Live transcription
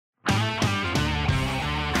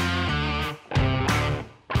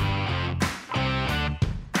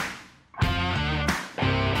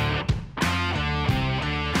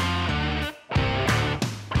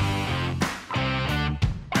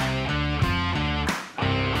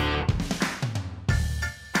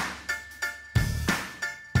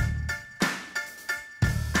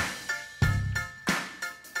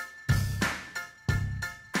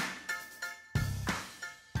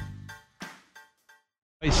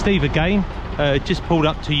it's Steve again. Just pulled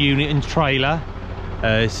up to unit and trailer.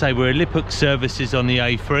 So we're at Liphook Services on the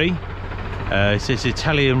A3. It says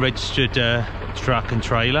Italian registered truck and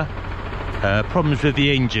trailer. Problems with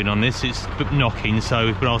the engine on this, it's knocking, so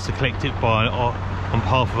we've been asked to collect it on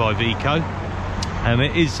behalf of Iveco.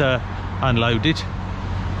 It is unloaded,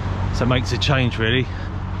 so it makes a change really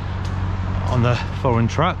on the foreign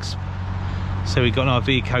trucks. So we've got an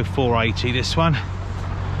Iveco 480, this one.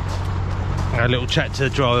 A little chat to the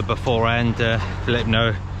driver beforehand to let him know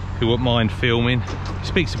if he wouldn't mind filming. He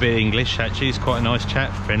speaks a bit of English actually, he's quite a nice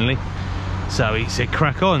chap, friendly. So he said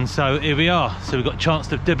crack on, so here we are. So we've got a chance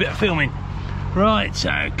to do a bit of filming. Right,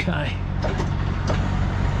 okay.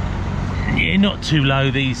 Yeah, not too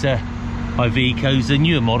low, these Ivecos. The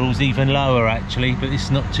newer models even lower actually, but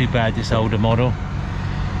it's not too bad, this older model.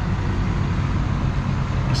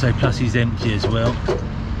 So plus he's empty as well.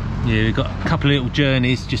 Yeah, we've got a couple of little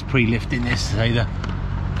journeys just pre-lifting this, say the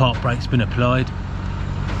park brake's been applied.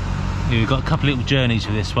 Yeah, we've got a couple of little journeys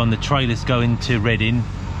for this one. The trailer's going to Reading,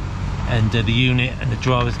 and the unit and the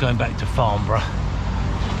driver's going back to Farnborough.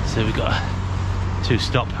 So we've got a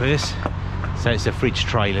 2-stop for this. So it's a fridge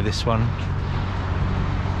trailer, this one.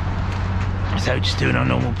 So just doing our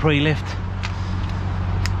normal pre-lift.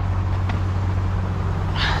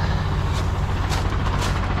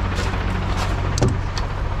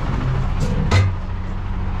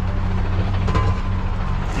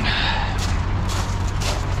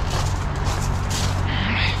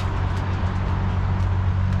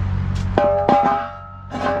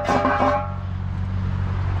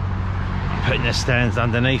 Putting the stands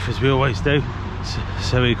underneath as we always do,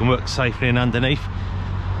 so we can work safely and underneath.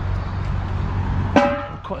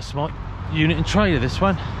 Quite a smart unit and trailer, this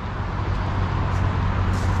one.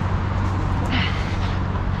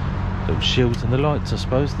 Little shields and the lights, I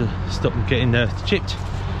suppose, to stop them getting chipped.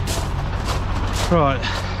 Right.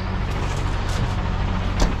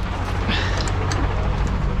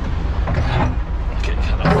 Get a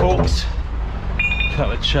couple of forks, a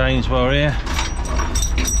couple of chains while we're here.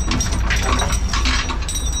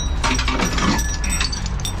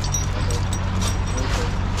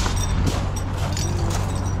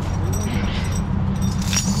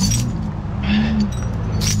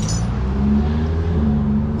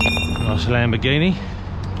 Lamborghini.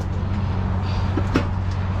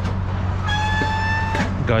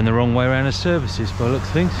 Going the wrong way around the services by the looks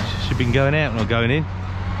of things. Should have been going out, not going in.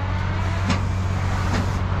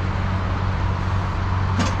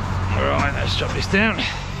 Alright, let's drop this down.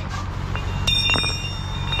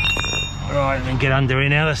 Alright, and then get under here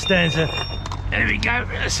now. The stands are. There we go.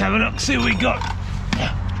 Let's have a look, see what we got.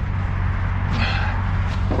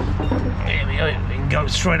 There we go. We can go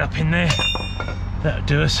straight up in there. That'll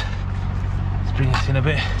do us. Bring this in a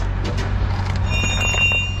bit.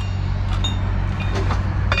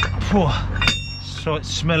 Slight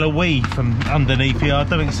smell of wee from underneath here. I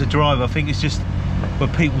don't think it's the driver, I think it's just where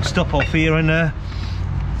people stop off here and yeah,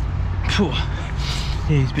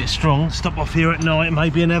 he's a bit strong. Stop off here at night,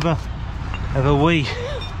 maybe, and have a wee.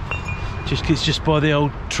 Just gets just by the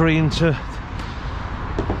old tree into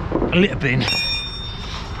a litter bin. It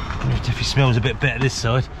definitely smells a bit better this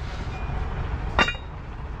side.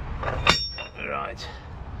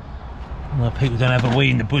 Well, people don't have a wee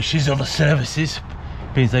in the bushes or the services,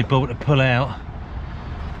 means they bother to pull out.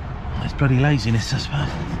 It's bloody laziness, I suppose.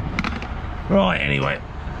 Right, anyway.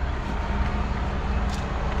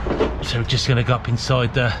 So we're just going to go up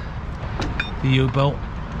inside the U-bolt.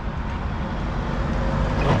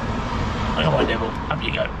 Come on, devil, up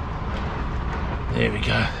you go. There we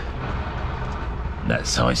go. That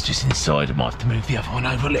side's just inside. I might have to move the other one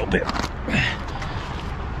over a little bit.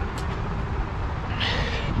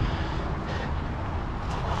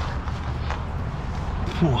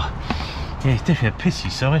 Yeah, it's definitely a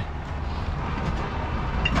pissy side.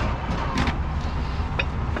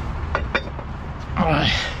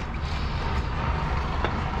 Alright.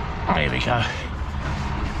 There we go.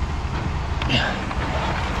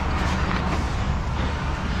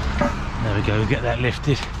 There we go, we'll get that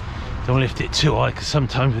lifted. Don't lift it too high because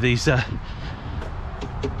sometimes with these the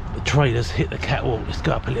trailers hit the catwalk. Let's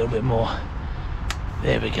go up a little bit more.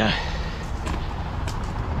 There we go.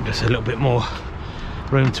 Just a little bit more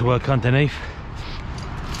room to work underneath.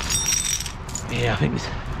 Yeah, I think it's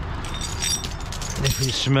definitely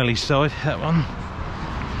the smelly side, that one.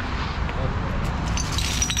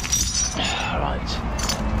 Alright.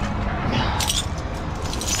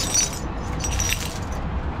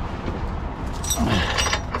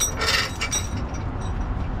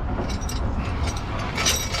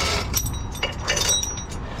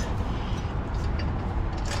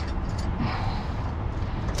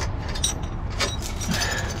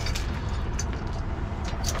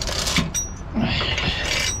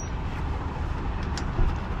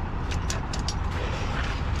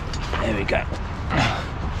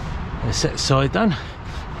 set side done.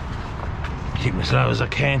 Keep them as low as I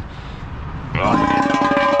can. Right.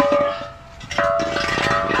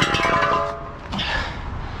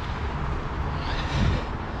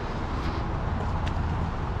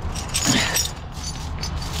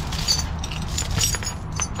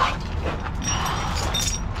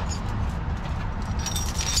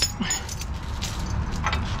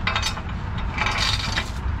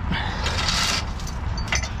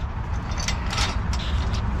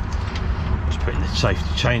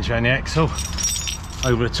 Safety change around the axle,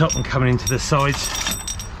 over the top and coming into the sides.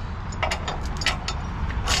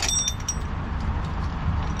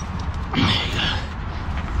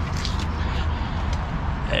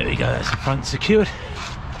 There we go, that's the front secured.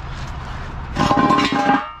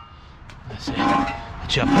 That's it.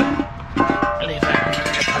 Jump it. Leave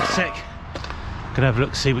that for a sec. Gonna have a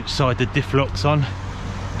look, see which side the diff lock's on,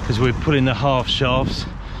 because we're pulling the half shafts.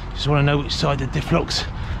 Just want to know which side the diff lock's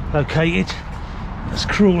located. Let's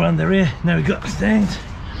crawl under here. Now we've got the stand.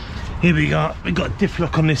 Here we got a diff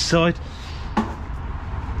lock on this side.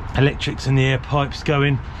 Electrics and the air pipes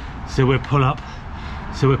going. So we'll pull up.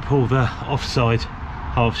 So we'll pull the offside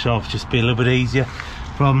half shaft, just be a little bit easier.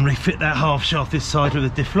 Rather than refit that half shaft this side with a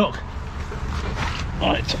diff lock.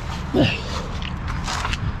 Right. Right.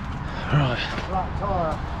 Flat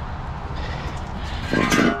tyre.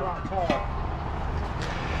 Flat tyre.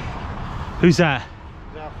 Who's that?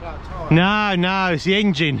 Flat tyre. No, it's the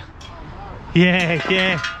engine. Oh, no.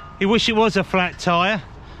 Yeah. You wish it was a flat tyre.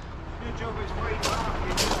 Good job it's free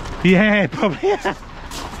parking. Yeah, probably. I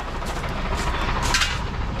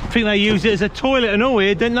think they use it as a toilet and all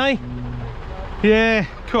here, didn't they? Yeah,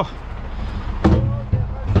 cool.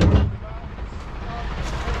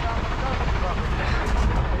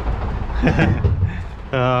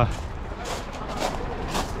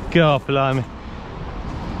 God, blimey.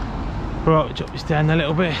 Right, we'll drop this down a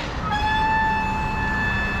little bit.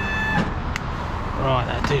 Right,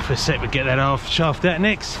 that'll do for a sec. We'll get that half shaft out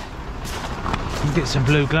next. We'll get some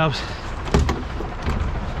blue gloves.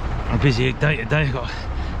 I'm busy day today. I've got to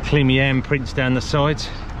clean my handprints down the sides.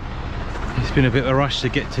 It's been a bit of a rush to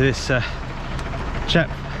get to this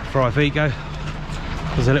chap for Ivigo.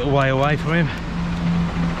 I was a little way away from him.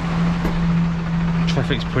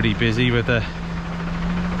 Traffic's pretty busy with the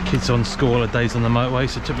kids on school holidays on the motorway,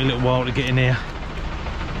 so it took me a little while to get in here.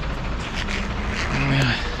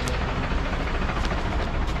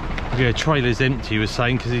 Yeah, trailer's empty, he was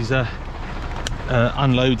saying, because he's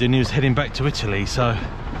unloading. He was heading back to Italy, so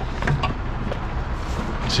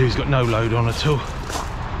he's got no load on at all.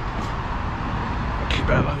 Keep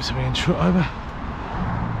that low so we can trot over.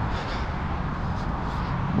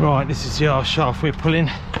 Right, this is the R shaft we're pulling.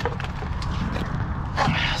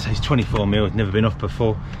 So it's 24mm, it's never been off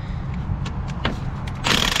before.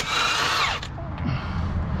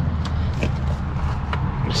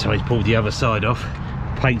 So he's pulled the other side off.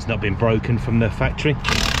 Paint's not been broken from the factory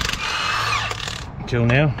until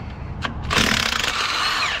now.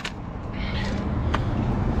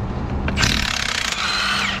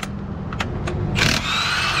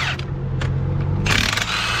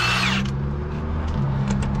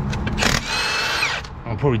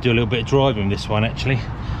 I'll probably do a little bit of driving this one actually,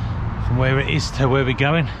 from where it is to where we're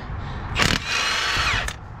going.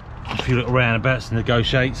 A few little roundabouts to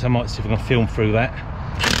negotiate, so I might see if I can film through that.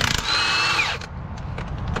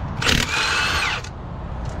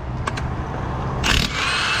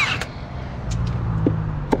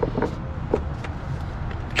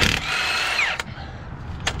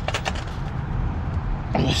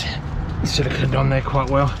 Silicone on there quite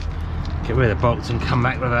well. Get rid of the bolts and come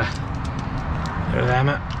back with a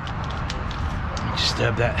hammer.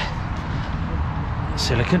 Disturb that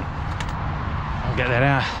silicone. I'll get that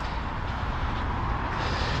out.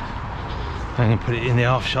 I'm going to put it in the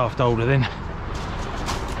half shaft holder then.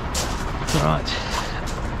 Right.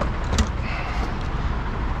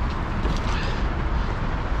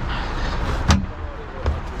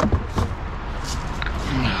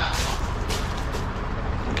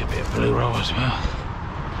 Blue roll as well.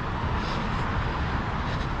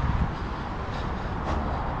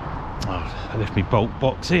 Oh, I left my bolt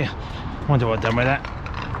box here. Wonder what I've done with that.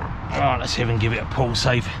 Right, let's see if we can give it a pull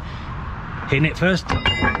safe. Hitting it first.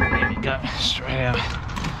 There we go, straight out.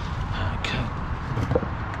 Okay.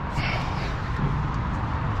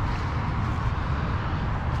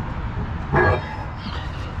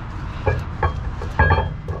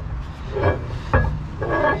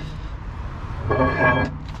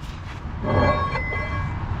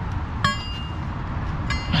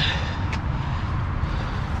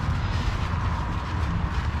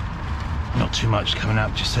 Not too much coming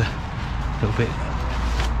up, just a little bit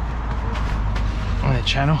on the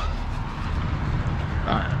channel.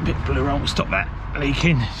 bit of blue roll will stop that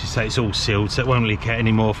leaking. As you say, it's all sealed, so it won't leak out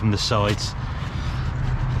anymore from the sides.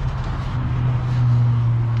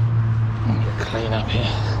 Clean up here.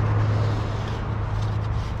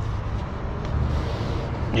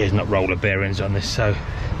 Yeah, there's not roller bearings on this, so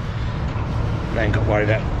I ain't got to worry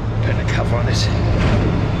about putting a cover on this.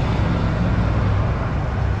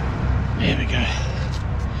 Here we go.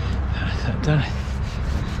 That's that done.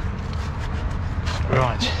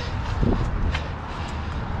 Right.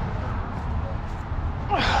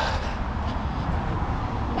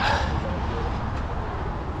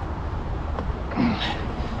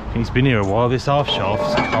 He's been here a while. This half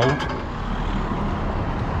shaft's cold,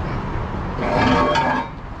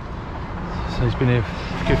 so he's been here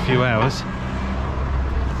a good few hours.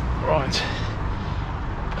 Right,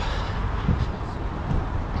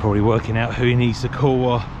 probably working out who he needs to call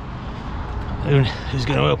or who's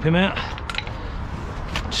going to help him out.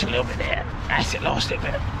 Just a little bit there. That's it, last little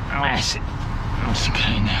bit. That's it. That's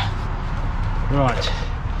okay now. Right.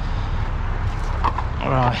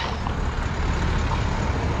 Alright.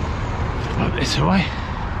 Up this way.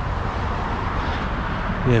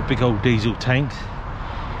 Yeah, big old diesel tank.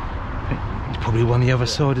 There's probably one the other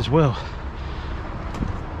side as well.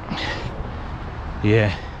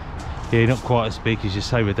 Yeah, not quite as big as you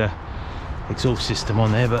say with the exhaust system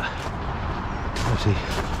on there, but obviously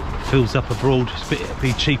fills up abroad. It's a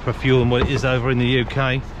bit cheaper fuel than what it is over in the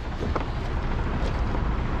UK.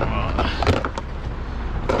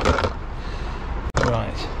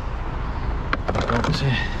 Right.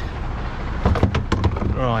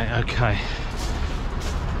 Right, okay.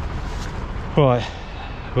 Right,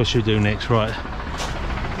 what should we do next? Right,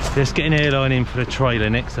 let's get an airline in for the trailer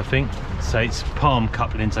next, I think. So it's palm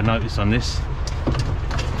couplings I noticed on this.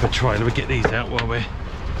 For trailer, we get these out while we're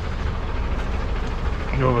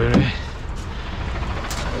here.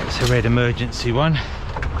 It's a red emergency one.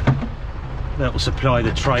 That will supply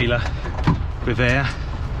the trailer with air.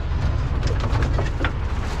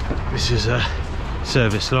 This is a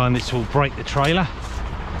service line. This will brake the trailer.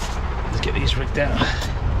 Let's get these rigged out.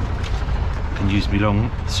 I can use my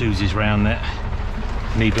long Susies round that.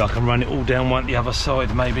 Maybe I can run it all down one the other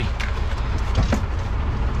side maybe.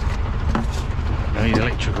 I need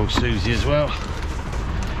electrical Susie as well.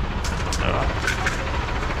 Alright.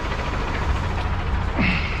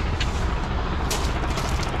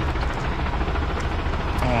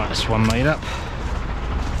 Alright, that's one made up.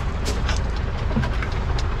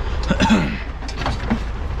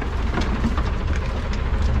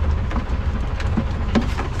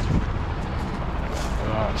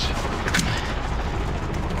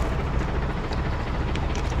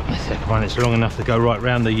 One, it's long enough to go right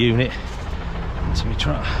round the unit. So we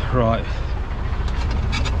try. Right.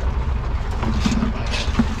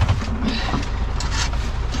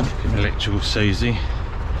 Give me electrical Susie.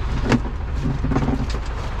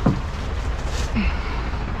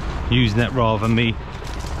 Using that rather than me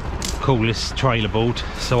call this trailer board,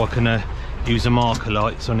 so I can use the marker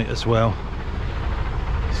lights on it as well.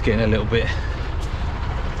 It's getting a little bit.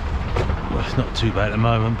 Well, it's not too bad at the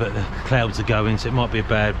moment, but the clouds are going, so it might be a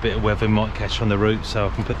bad bit of weather might catch on the route, so I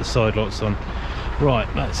can put the side lights on. Right,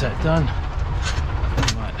 that's that done.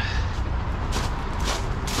 Right.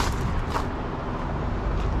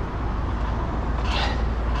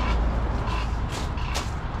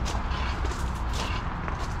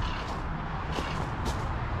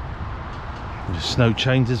 There's snow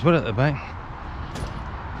chains as well at the back.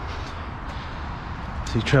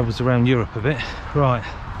 So he travels around Europe a bit. Right.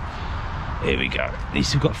 Here we go. At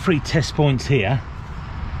least we've got 3 test points here,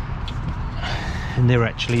 and they're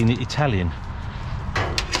actually in Italian.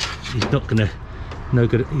 He's not gonna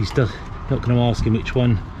he's not gonna ask him which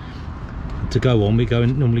one to go on. We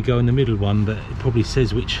normally go in the middle one, but it probably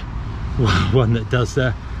says which one that does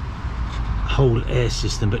the whole air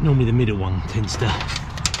system. But normally the middle one tends to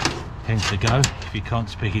go if you can't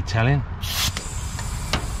speak Italian.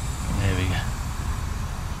 There we go.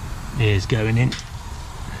 Here's going in.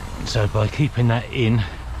 So by keeping that in,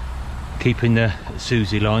 keeping the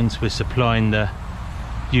Susie lines, we're supplying the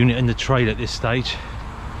unit and the trailer at this stage.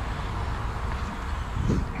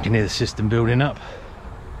 You can hear the system building up.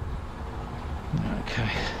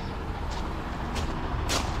 Okay.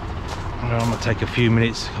 Well, I'm going to take a few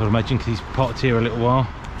minutes, I would imagine, because he's parked here a little while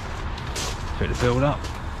for it to build up.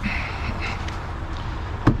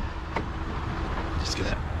 Just going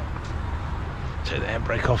to take the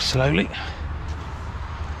handbrake off slowly.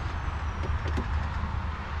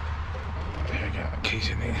 Keys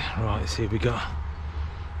in there. Right, let's see what we got.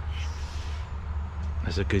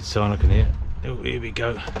 That's a good sign, I can hear. Oh, here we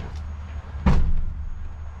go.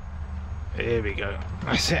 Here we go.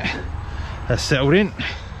 That's it. That's settled in.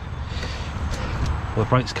 the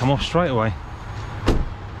brakes come off straight away.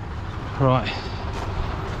 Right.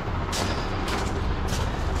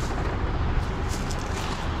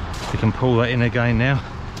 We can pull that in again now.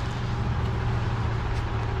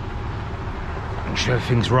 Make sure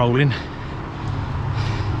everything's rolling.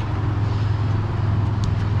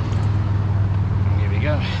 Here we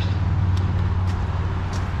go.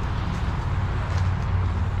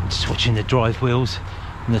 Just watching the drive wheels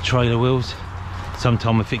and the trailer wheels.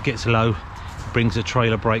 Sometimes if it gets low, it brings the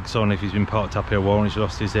trailer brakes on if he's been parked up here a while and he's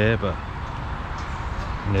lost his air, but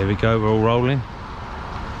there we go, we're all rolling.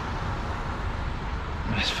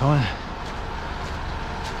 That's fine.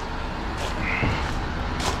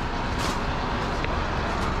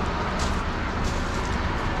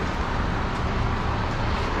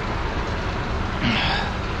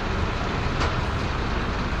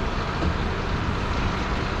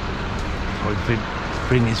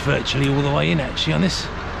 Bring this virtually all the way in actually on this. There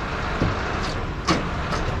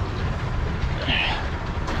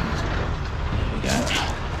we go.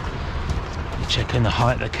 You're checking the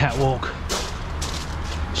height of the catwalk.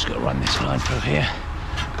 Just got to run this line through here.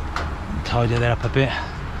 Tidy that up a bit.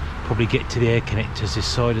 Probably get to the air connectors this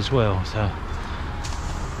side as well. So,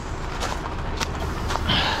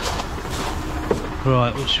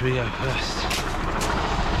 right, what should we go first?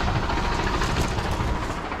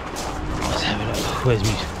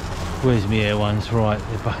 Where's me air ones? Right,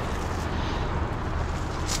 and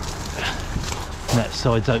that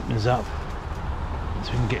side opens up,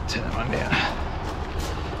 so we can get to that one there.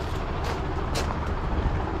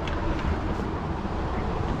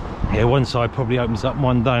 Yeah, one side probably opens up,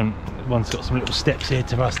 one don't. One's got some little steps here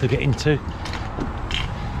for us to get into.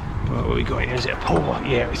 Right, what we got here? Is it a pull?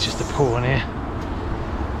 Yeah, it's just a pull on here.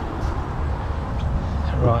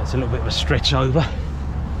 Right, it's a little bit of a stretch over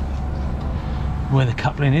where the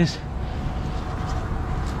coupling is.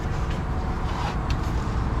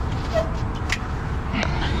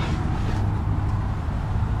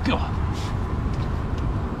 God.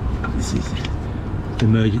 This is the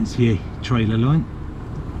emergency trailer line.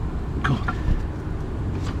 God.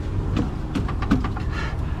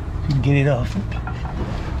 You can get it off,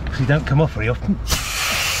 because you don't come off very often.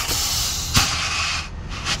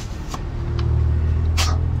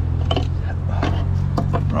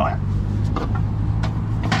 Right.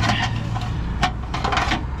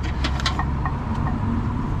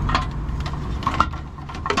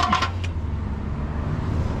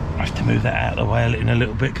 Move that out of the way in a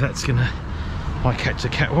little bit, because that's might catch the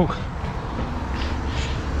catwalk.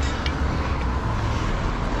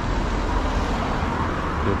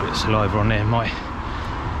 A little bit of saliva on there might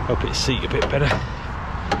help it seat a bit better.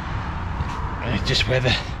 Just where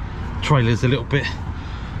the trailer's a little bit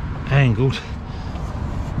angled.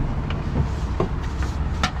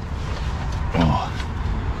 Oh.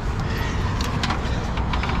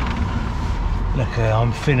 Look,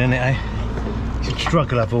 I'm thinning it, eh? You'd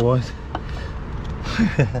struggle otherwise.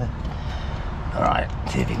 Alright,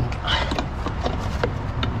 see if you can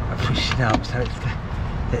push it up so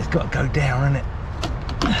it's got to go down, isn't it?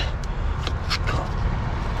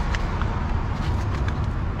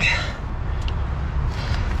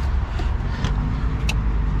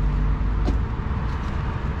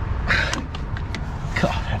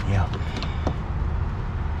 God, bloody hell.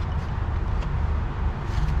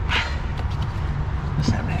 What's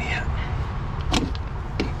happening here?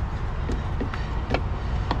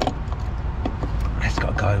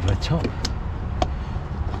 Go over the top.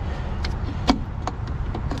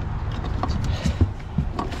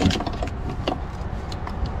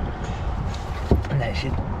 And that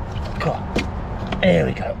should go. There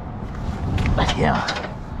we go. Yeah.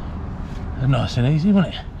 Nice and easy,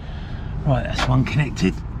 wasn't it? Right, that's one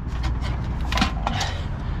connected.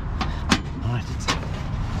 Right,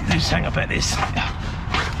 do something about this.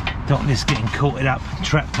 Don't want this getting caught up,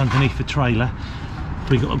 trapped underneath the trailer.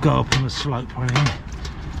 We got to go up on the slope right here.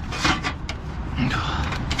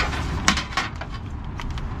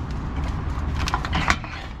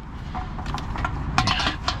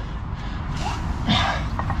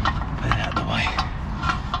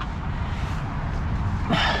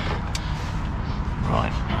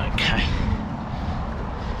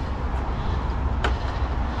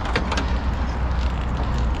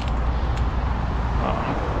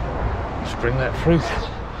 Bring that through.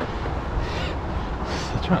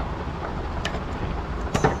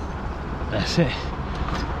 That's it.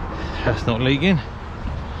 That's not leaking.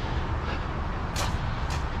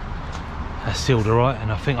 That's sealed alright,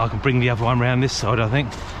 and I think I can bring the other one round this side. I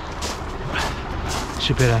think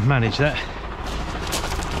should be able to manage that.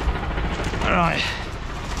 Alright.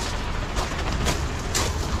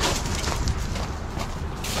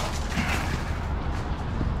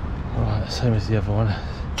 same as the other one.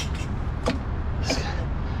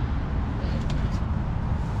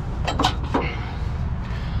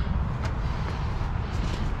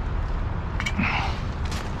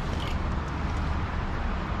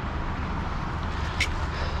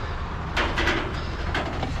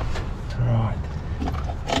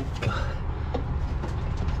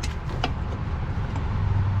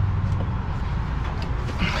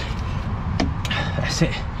 It,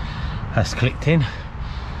 that's clicked in.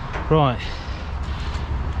 Right,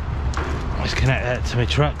 let's connect that to my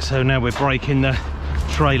truck. So now we're braking the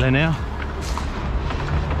trailer now.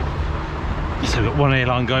 So we've got one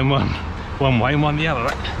airline going one way and one the other.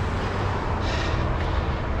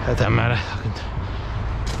 That doesn't matter.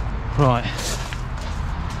 Right.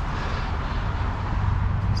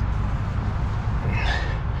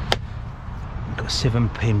 Got a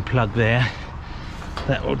 7-pin plug there.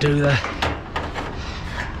 That will do the.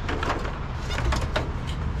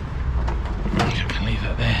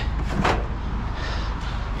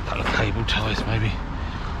 Cable ties maybe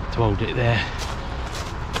to hold it there.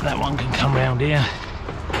 That one can come round here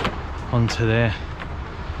onto there.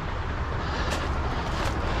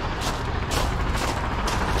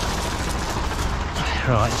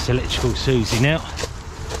 Right, it's electrical Susie now.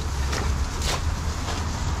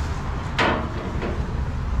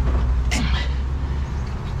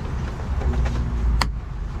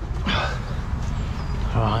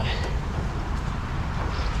 Right.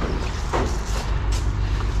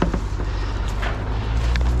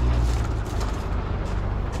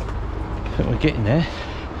 We're getting there.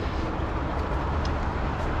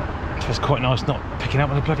 It's quite nice not picking up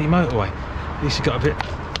on the bloody motorway. At least you got a bit.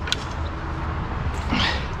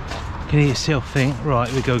 You can hear yourself think.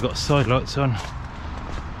 Right, we got side lights on,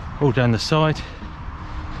 all down the side.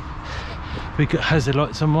 We got hazard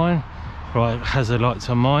lights on mine. Right, hazard lights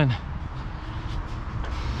on mine.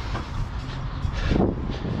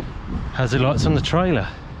 Hazard lights on the trailer.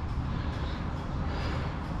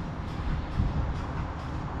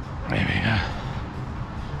 There we go.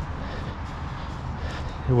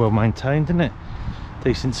 Well maintained, isn't it?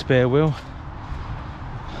 Decent spare wheel.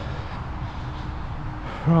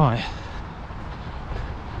 Right.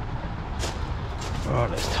 Right,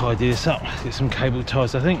 let's tidy this up. Let's get some cable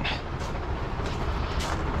ties, I think.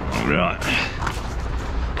 Right.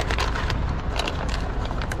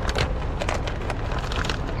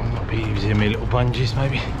 I'll be using my little bungees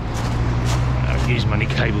maybe. I haven't used many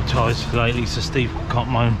cable ties lately, so Steve can't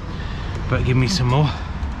moan. But give me some more.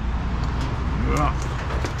 Right.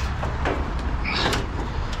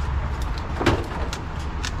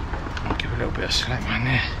 I'll give a little bit of slack man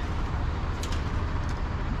there.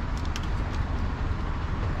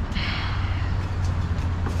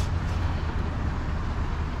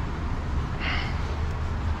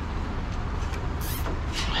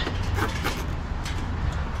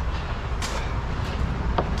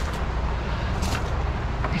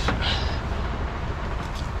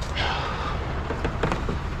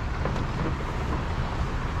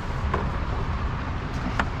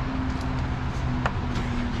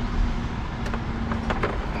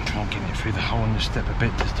 Through the hole in the step a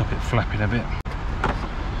bit to stop it flapping a bit.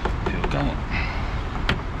 It'll go.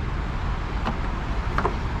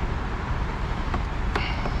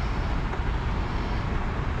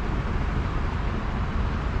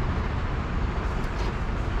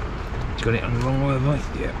 Got it on the wrong way, right?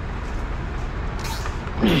 Yeah.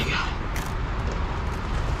 There you go.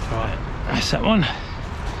 Right, that's that one.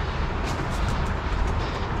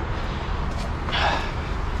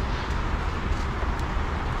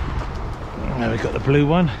 Now we've got the blue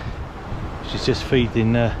one, which is just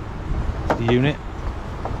feeding the unit.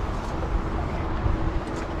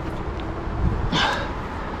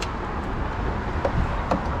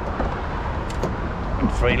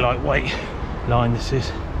 And very lightweight line this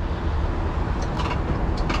is.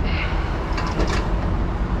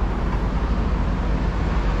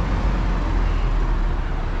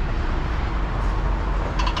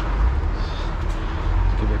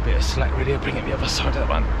 Give it a bit of slack really, I'll bring it the other side of that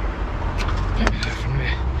one. From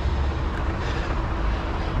there.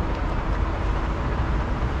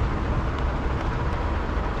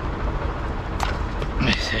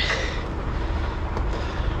 That's it.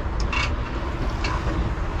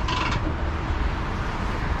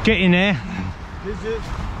 Get in there. Is it?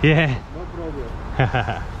 Yeah. No problem.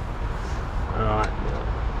 Alright.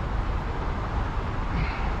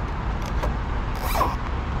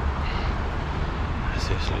 That's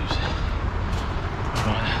it, it's loose.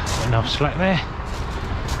 Right, enough slack there.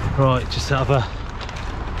 Right, just that other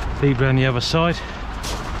lever on the other side.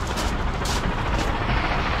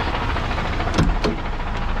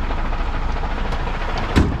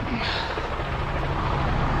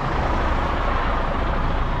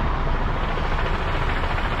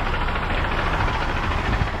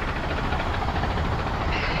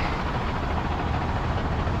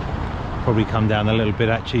 probably come down a little bit.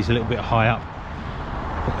 Actually, it's a little bit high up.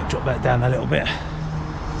 I'll drop that down a little bit.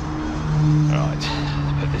 Right,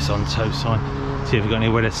 put this on tow sign. See if we've got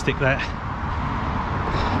anywhere to stick that.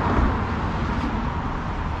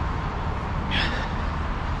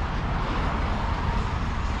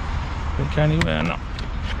 Think anywhere? No.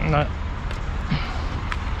 No.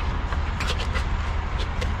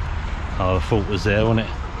 Oh, the fault was there, wasn't it?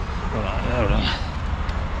 Right, hold on.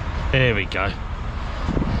 There we go.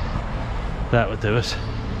 That would do us.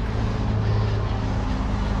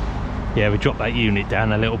 Yeah, we dropped that unit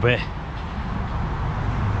down a little bit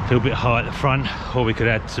high at the front, or we could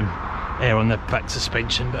add some air on the back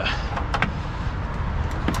suspension, but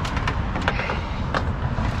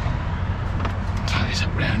tie this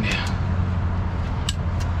up round here.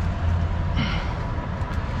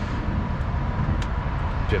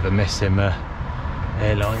 Bit of a mess, them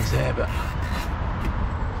airlines there, but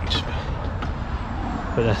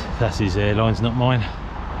that's his airlines, not mine.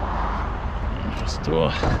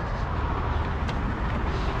 Store.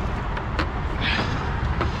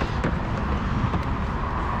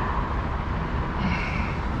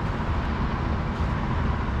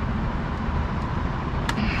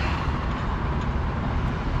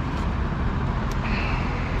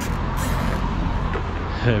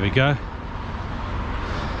 There we go.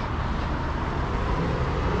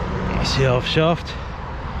 That's the half shaft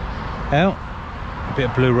out. A bit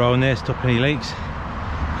of blue roll in there, stop any leaks.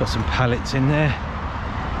 Got some pallets in there.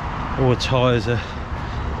 All the tyres are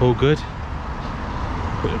all good.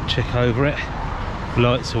 Quick little check over it.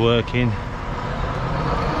 Lights are working.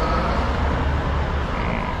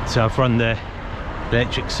 So I've run the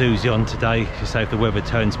electric Susie on today, so if the weather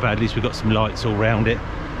turns bad, at least we've got some lights all round it,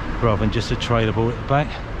 rather than just a trailer ball at the back.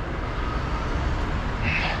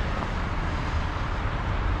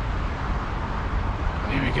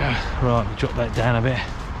 There we go. Right, we drop that down a bit.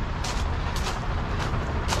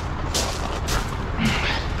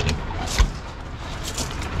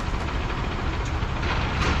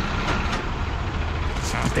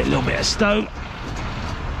 A little bit of stow. Yeah,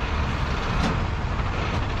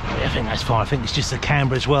 I think that's fine. I think it's just the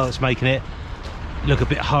camber as well that's making it look a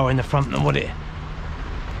bit higher in the front than what it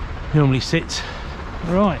normally sits.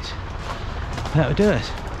 Right, that'll do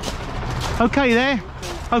it. Okay there.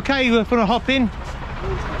 Okay, we're gonna hop in.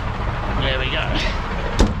 There we go.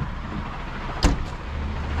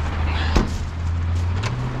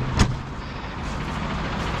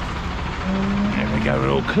 There we go,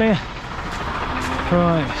 we're all clear.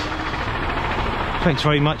 Right, thanks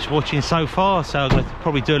very much for watching so far. So I'm going to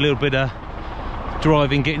probably do a little bit of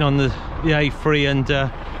driving, getting on the A3 and a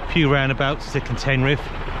few roundabouts to Tenerife.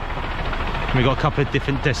 And we've got a couple of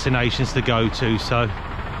different destinations to go to, so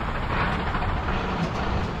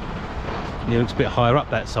yeah, it looks a bit higher up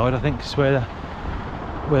that side. I think it's where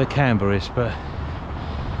the camber is, but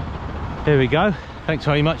there we go. Thanks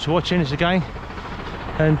very much for watching us again,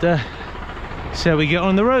 and see how we get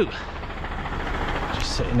on the route.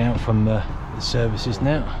 Setting out from the services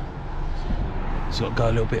now. It's got to go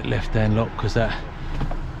a little bit left hand lock because that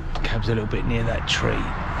cab's a little bit near that tree.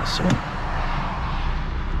 That's all.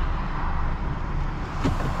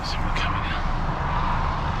 So we're coming out.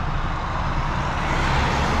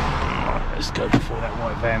 Let's go before that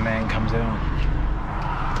white van man comes out.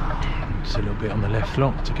 Just a little bit on the left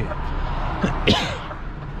lock to get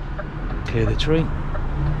clear the tree.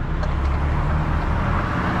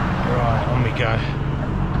 Right, on we go.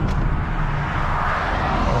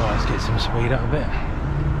 Get some speed up a bit. There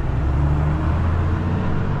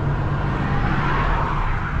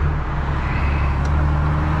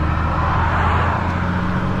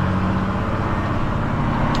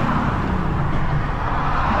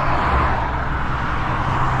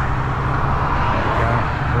we go.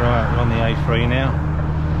 Right, we're on the A3 now.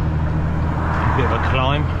 A bit of a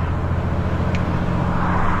climb.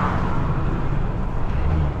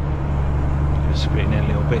 Just spitting in a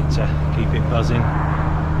little bit to keep it buzzing.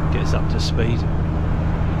 Get us up to speed.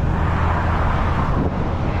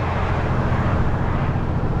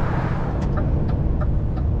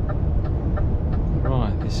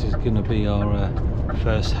 Right, this is going to be our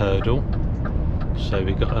first hurdle. So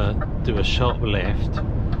we've got to do a sharp left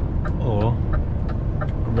or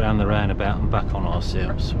around the roundabout and back on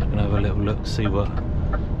ourselves. So we're going to have a little look, see if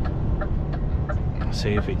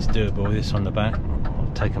it's doable. This on the back.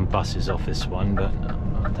 I've taken buses off this one, but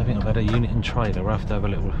I don't think I've had a unit and trailer. We'll have to have a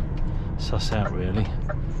little suss out really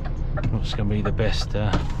what's going to be the best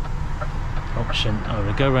option. Oh,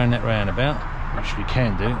 we'll go around that roundabout, which we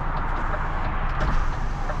can do,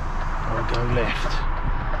 or go left.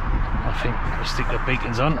 I think we'll stick the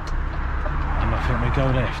beacons on and I think we go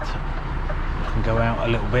left. We can go out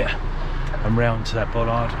a little bit and round to that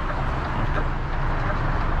bollard.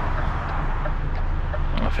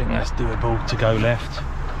 I think that's doable to go left.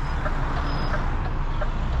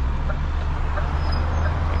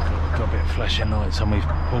 Got a bit of flashing lights and we've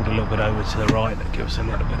pulled a little bit over to the right. That gives us a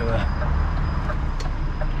little bit of a...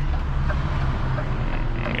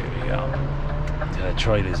 Here we go. The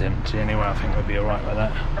trailer's empty anyway, I think we'll be alright with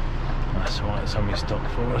that. That's alright, somebody stopped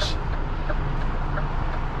for us.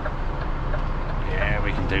 Yeah,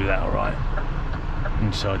 we can do that alright.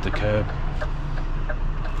 Inside the curb.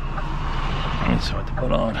 Inside the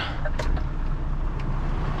bollard.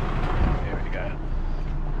 Here we go.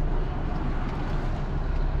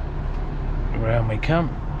 Round we come.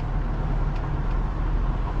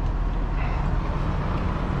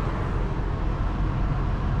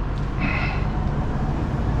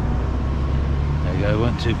 There you go,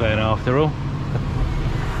 weren't too bad after all.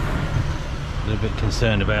 A little bit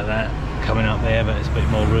concerned about that coming up there, but it's a bit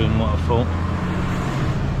more room than what I thought.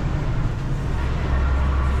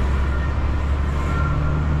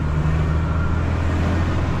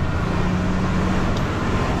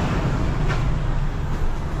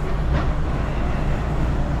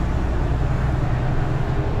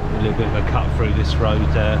 A little bit of a cut through this road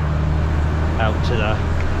out to the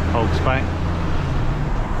Hogs Back.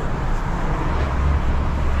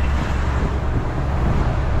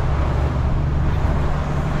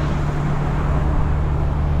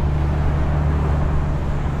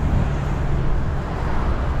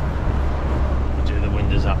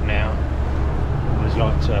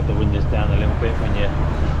 To have the windows down a little bit when you're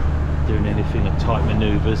doing anything at tight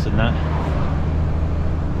manoeuvres and that.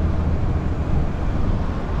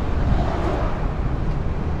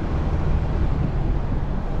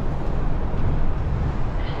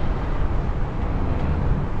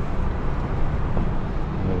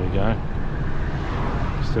 There we go.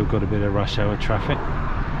 Still got a bit of rush hour traffic.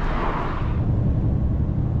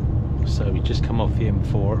 So we just come off the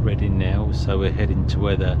M4 at Reading now, so we're heading to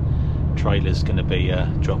where the trailer's going to be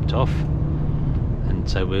dropped off, and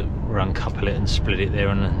so we'll uncouple it and split it there,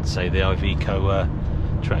 and then say the Iveco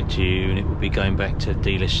tractor unit will be going back to the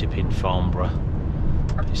dealership in Farnborough.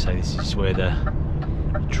 You say this is where the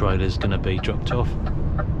trailer's going to be dropped off.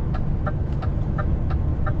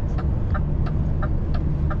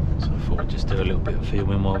 So I thought I'd just do a little bit of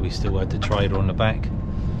filming while we still had the trailer on the back.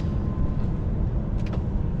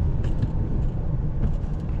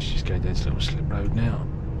 Let's just go down this little slip road now.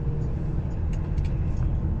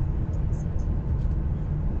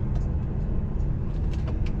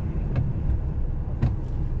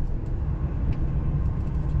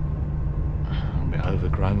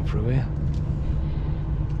 Overgrown through here.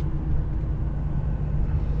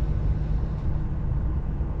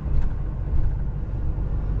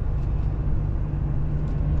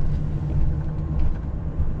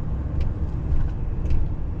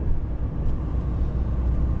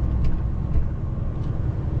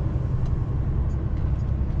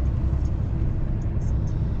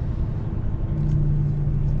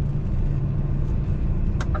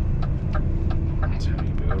 So a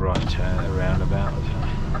bit of a right turn at the roundabout.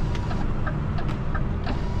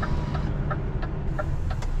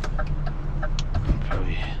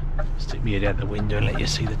 Stick my head out the window and let you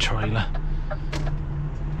see the trailer.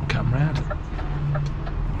 Come round.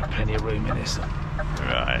 Plenty of room in this.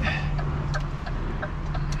 Right.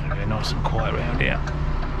 Very nice and quiet around here.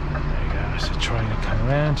 There you go, that's the trailer coming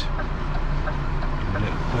round. Give a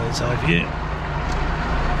little bird's eye view.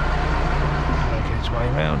 Making its way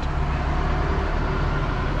round.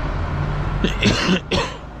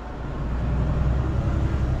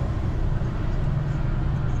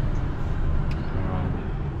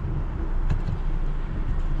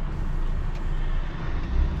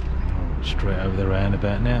 Straight over the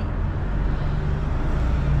roundabout now.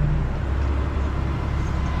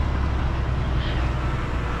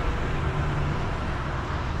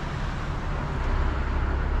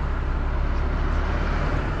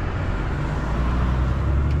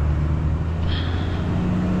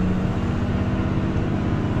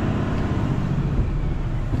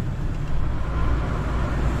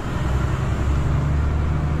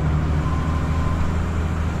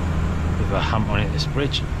 Bit of a hump on it, this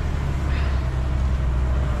bridge.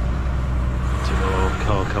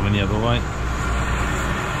 Car coming the other way.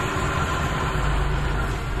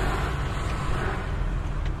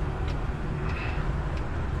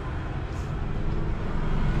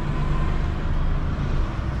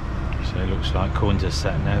 So it looks like, according to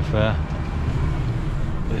sat nav,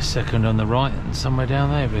 a second on the right and somewhere down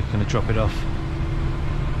there we're going to drop it off.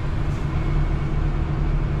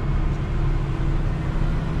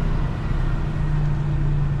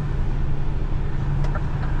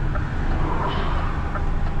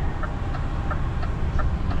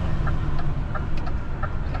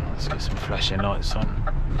 Let's get some flashing lights on.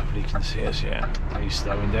 Hopefully you can see us. Yeah, he's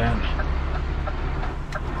slowing down.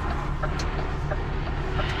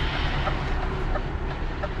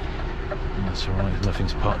 That's alright,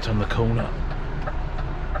 nothing's parked on the corner.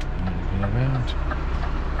 Anything around.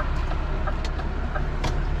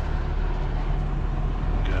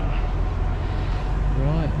 Go.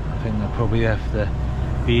 Right, I think that'll probably have to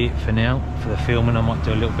be it for now for the filming. I might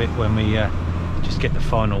do a little bit when we just get the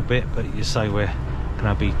final bit, but you say we're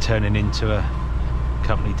going to be turning into a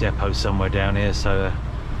company depot somewhere down here, so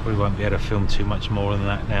we won't be able to film too much more than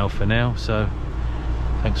that now for now. So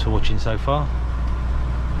thanks for watching so far.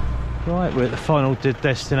 Right, we're at the final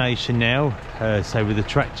destination now, so with the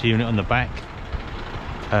tractor unit on the back.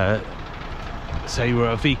 So we're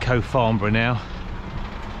at Vico Farnborough now.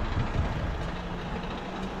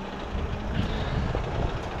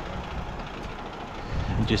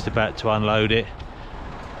 I'm just about to unload it,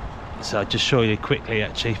 so I'll just show you quickly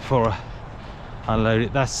actually before I unload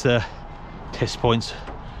it. That's the test points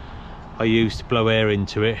I used to blow air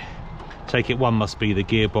into it. Take it, one must be the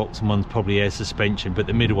gearbox and one's probably air suspension, but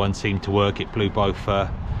the middle one seemed to work. It blew both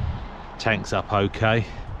tanks up okay.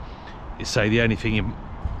 You say the only thing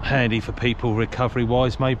handy for people recovery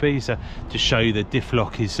wise maybe, so to show you, the diff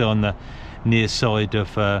lock is on the near side of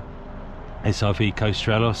SRV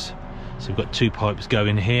Costralos. So we've got two pipes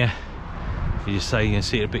going here. You say you can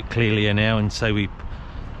see it a bit clearlier now, and so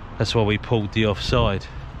that's why we pulled the offside.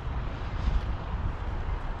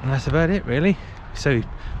 And that's about it really. So we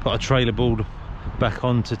put a trailer board back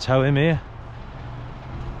on to tow him here,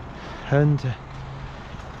 and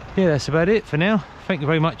yeah, that's about it for now. Thank you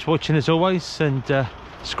very much for watching as always, and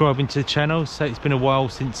subscribing to the channel. So it's been a while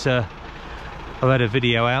since I've had a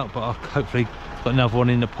video out, but I've hopefully got another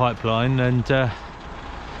one in the pipeline, and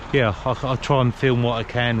yeah, I'll try and film what I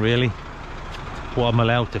can really, what I'm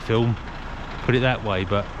allowed to film, put it that way.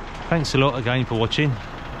 But thanks a lot again for watching.